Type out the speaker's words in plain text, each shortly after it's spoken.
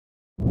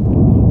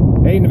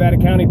Nevada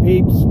County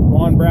peeps.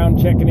 Juan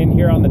Brown checking in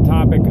here on the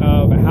topic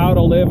of how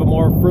to live a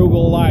more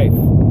frugal life.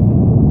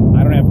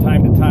 I don't have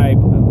time to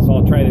type, so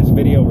I'll try this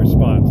video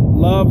response.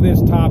 Love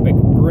this topic.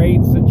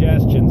 Great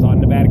suggestions on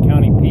Nevada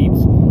County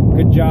peeps.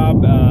 Good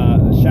job.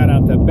 Shout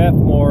out to Beth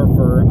Moore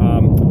for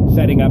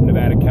setting up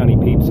Nevada County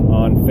peeps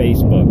on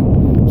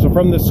Facebook. So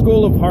from the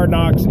School of Hard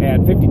Knocks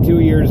at 52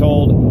 years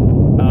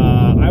old,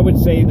 I would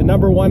say the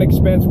number one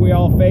expense we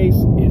all face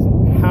is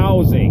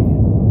housing.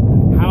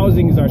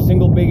 Housing is our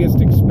single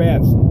biggest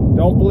expense.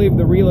 Don't believe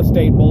the real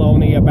estate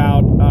baloney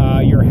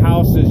about your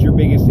house is your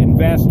biggest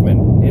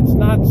investment. It's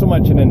not so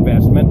much an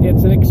investment,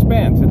 it's an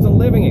expense. It's a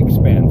living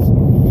expense.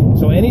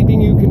 So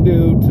anything you can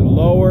do to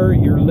lower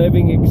your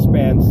living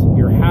expense,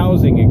 your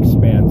housing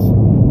expense,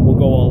 will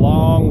go a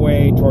long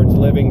way towards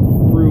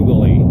living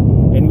frugally.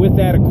 And with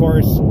that, of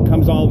course,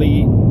 comes all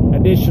the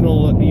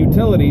additional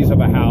utilities of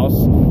a house.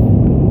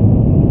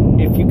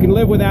 If you can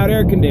live without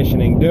air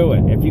conditioning, do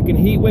it. If you can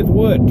heat with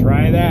wood,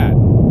 try that.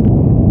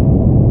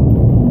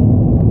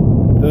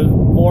 The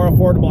more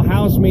affordable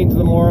house means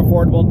the more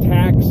affordable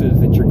taxes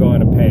that you're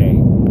going to pay.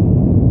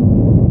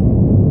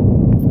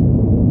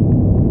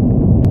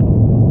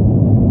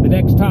 The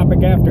next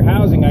topic after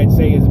housing, I'd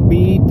say, is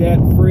be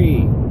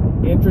debt-free.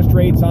 Interest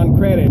rates on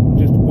credit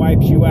just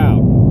wipes you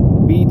out.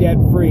 Be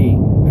debt-free.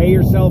 Pay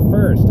yourself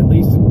first, at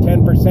least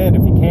 10%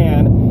 if you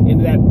can,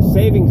 into that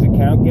savings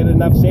account. Get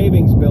enough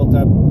savings built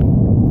up,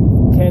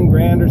 10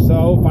 grand or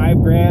so,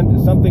 5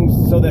 grand, something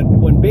so that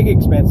when big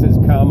expenses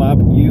come up,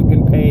 you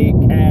can pay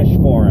cash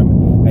for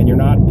them, and you're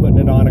not putting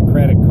it on a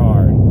credit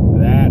card.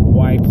 That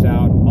wipes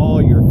out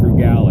all your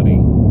frugality.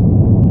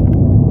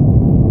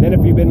 Then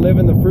if you've been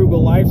living the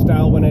frugal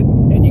lifestyle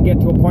and you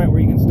get to a point where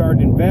you can start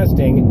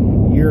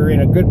investing, you're in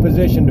a good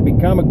position to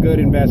become a good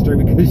investor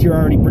because you're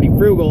already pretty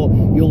frugal.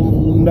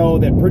 You'll know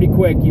that pretty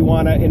quick you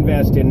want to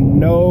invest in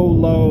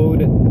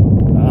no-load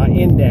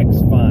index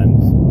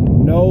funds,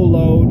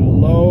 no-load,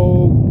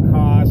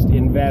 low-cost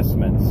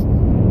investments.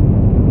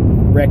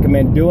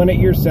 Recommend doing it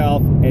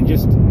yourself and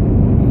just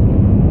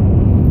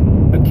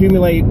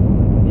accumulate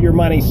your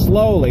money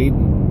slowly.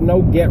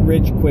 No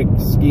get-rich-quick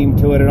scheme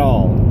to it at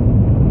all.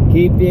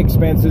 Keep the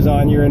expenses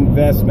on your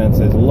investments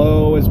as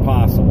low as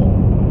possible.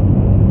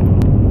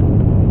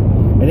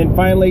 And then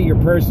finally, your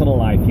personal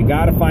life. You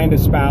got to find a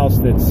spouse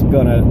that's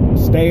going to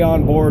stay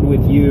on board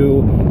with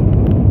you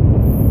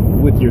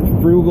with your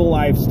frugal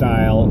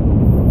lifestyle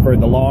for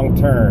the long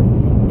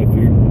term. If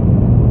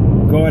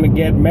you're going to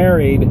get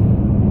married,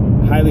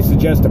 highly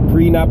suggest a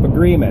prenup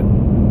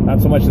agreement.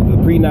 Not so much that the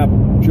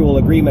prenuptial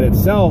agreement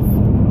itself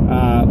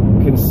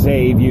can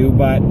save you,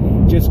 but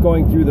just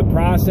going through the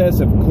process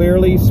of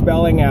clearly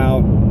spelling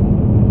out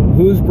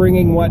who's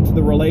bringing what to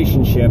the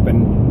relationship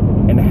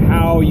and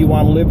how you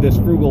want to live this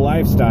frugal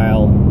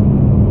lifestyle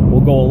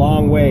will go a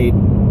long way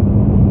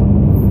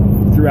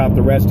throughout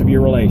the rest of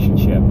your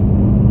relationship.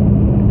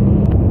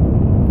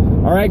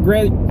 All right,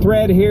 great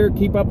thread here.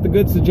 Keep up the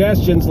good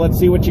suggestions. Let's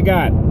see what you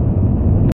got.